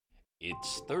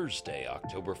It's Thursday,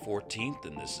 October 14th,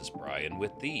 and this is Brian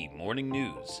with the Morning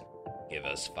News. Give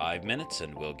us 5 minutes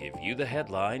and we'll give you the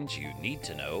headlines you need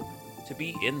to know to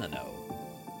be in the know.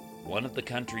 One of the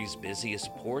country's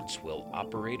busiest ports will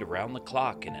operate around the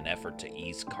clock in an effort to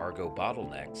ease cargo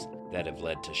bottlenecks that have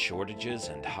led to shortages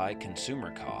and high consumer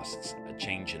costs, a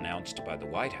change announced by the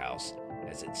White House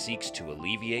as it seeks to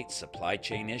alleviate supply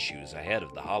chain issues ahead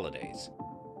of the holidays.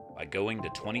 By going to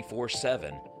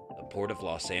 24/7, the Port of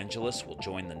Los Angeles will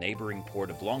join the neighboring Port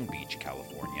of Long Beach,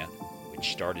 California,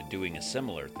 which started doing a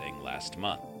similar thing last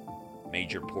month.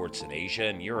 Major ports in Asia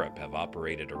and Europe have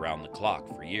operated around the clock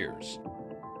for years.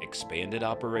 Expanded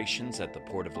operations at the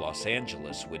Port of Los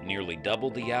Angeles would nearly double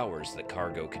the hours that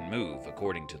cargo can move,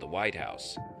 according to the White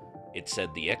House. It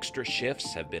said the extra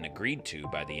shifts have been agreed to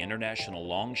by the International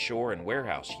Longshore and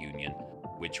Warehouse Union,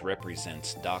 which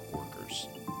represents dock workers.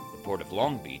 The Port of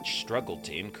Long Beach struggled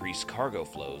to increase cargo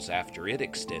flows after it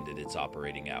extended its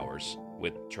operating hours,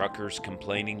 with truckers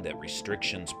complaining that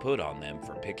restrictions put on them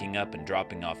for picking up and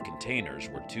dropping off containers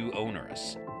were too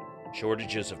onerous.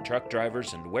 Shortages of truck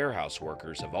drivers and warehouse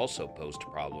workers have also posed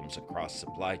problems across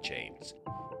supply chains.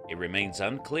 It remains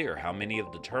unclear how many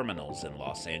of the terminals in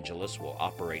Los Angeles will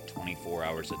operate 24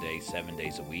 hours a day, 7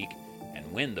 days a week,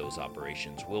 and when those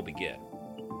operations will begin.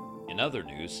 In other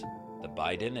news, the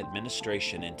Biden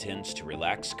administration intends to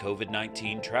relax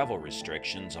COVID-19 travel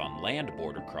restrictions on land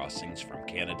border crossings from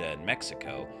Canada and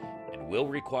Mexico and will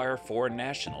require foreign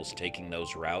nationals taking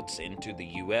those routes into the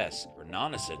U.S. for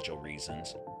non-essential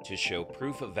reasons to show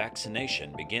proof of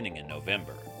vaccination beginning in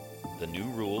November. The new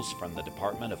rules from the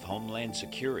Department of Homeland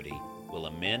Security will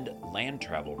amend land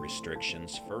travel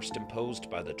restrictions first imposed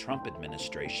by the Trump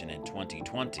administration in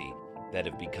 2020 that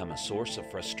have become a source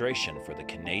of frustration for the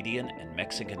Canadian and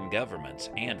Mexican governments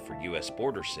and for U.S.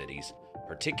 border cities,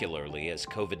 particularly as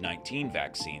COVID-19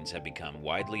 vaccines have become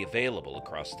widely available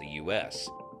across the U.S.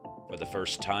 For the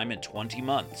first time in 20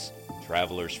 months,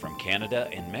 travelers from Canada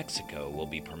and Mexico will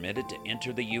be permitted to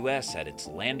enter the U.S. at its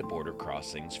land border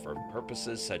crossings for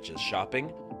purposes such as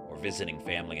shopping or visiting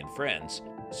family and friends,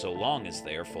 so long as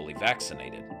they are fully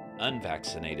vaccinated.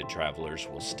 Unvaccinated travelers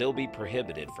will still be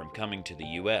prohibited from coming to the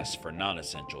U.S. for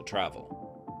non-essential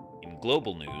travel. In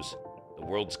global news, the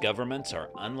world's governments are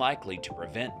unlikely to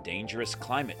prevent dangerous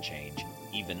climate change,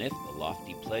 even if the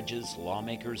lofty pledges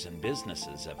lawmakers and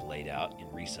businesses have laid out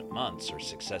in recent months are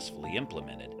successfully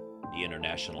implemented, the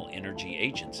International Energy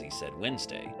Agency said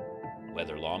Wednesday.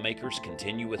 Whether lawmakers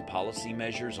continue with policy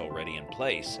measures already in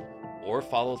place or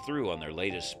follow through on their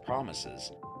latest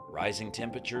promises, rising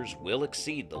temperatures will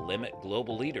exceed the limit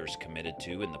global leaders committed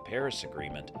to in the Paris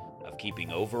Agreement of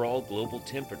keeping overall global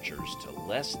temperatures to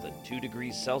less than 2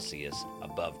 degrees Celsius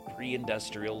above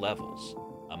pre-industrial levels.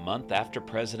 A month after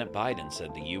President Biden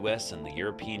said the U.S. and the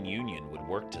European Union would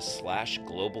work to slash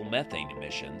global methane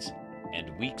emissions,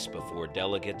 and weeks before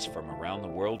delegates from around the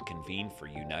world convened for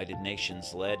United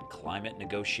Nations-led climate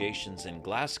negotiations in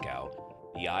Glasgow,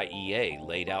 the IEA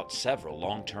laid out several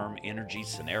long-term energy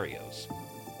scenarios.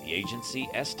 The agency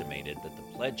estimated that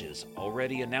the pledges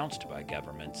already announced by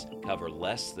governments cover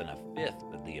less than a fifth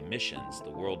of the emissions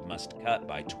the world must cut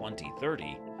by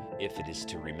 2030 if it is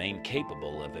to remain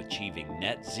capable of achieving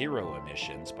net zero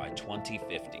emissions by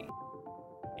 2050.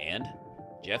 And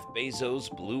Jeff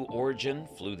Bezos' Blue Origin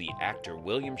flew the actor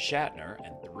William Shatner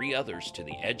and 3 others to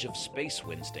the edge of space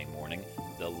Wednesday morning,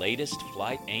 the latest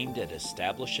flight aimed at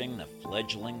establishing the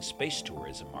fledgling space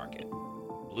tourism market.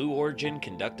 Blue Origin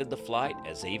conducted the flight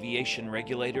as aviation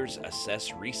regulators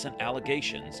assess recent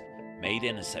allegations made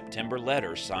in a September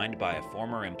letter signed by a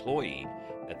former employee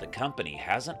that the company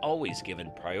hasn't always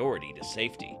given priority to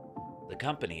safety. The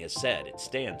company has said it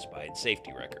stands by its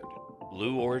safety record.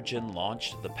 Blue Origin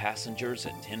launched the passengers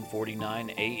at 10:49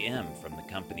 a.m. from the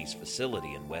company's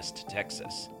facility in West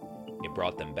Texas. It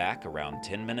brought them back around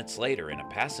 10 minutes later in a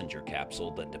passenger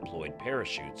capsule that deployed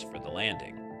parachutes for the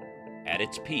landing. At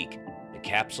its peak, the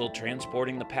capsule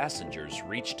transporting the passengers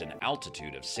reached an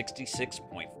altitude of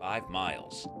 66.5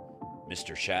 miles.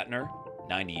 Mr. Shatner,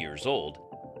 90 years old,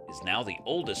 is now the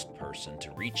oldest person to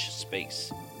reach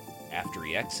space. After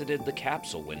he exited the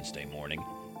capsule Wednesday morning,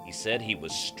 he said he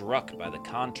was struck by the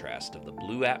contrast of the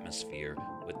blue atmosphere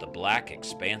with the black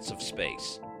expanse of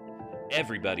space.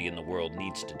 Everybody in the world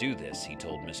needs to do this, he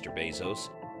told Mr. Bezos,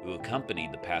 who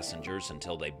accompanied the passengers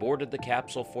until they boarded the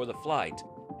capsule for the flight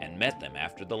and met them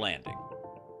after the landing.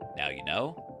 Now you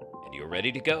know, and you're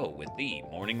ready to go with the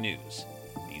morning news.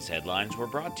 These headlines were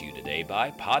brought to you today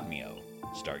by Podmeo.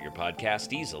 Start your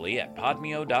podcast easily at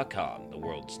podmeo.com, the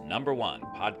world's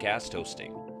 #1 podcast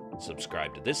hosting.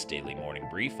 Subscribe to this daily morning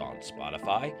brief on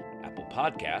Spotify, Apple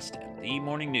Podcast, and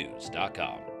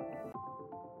themorningnews.com.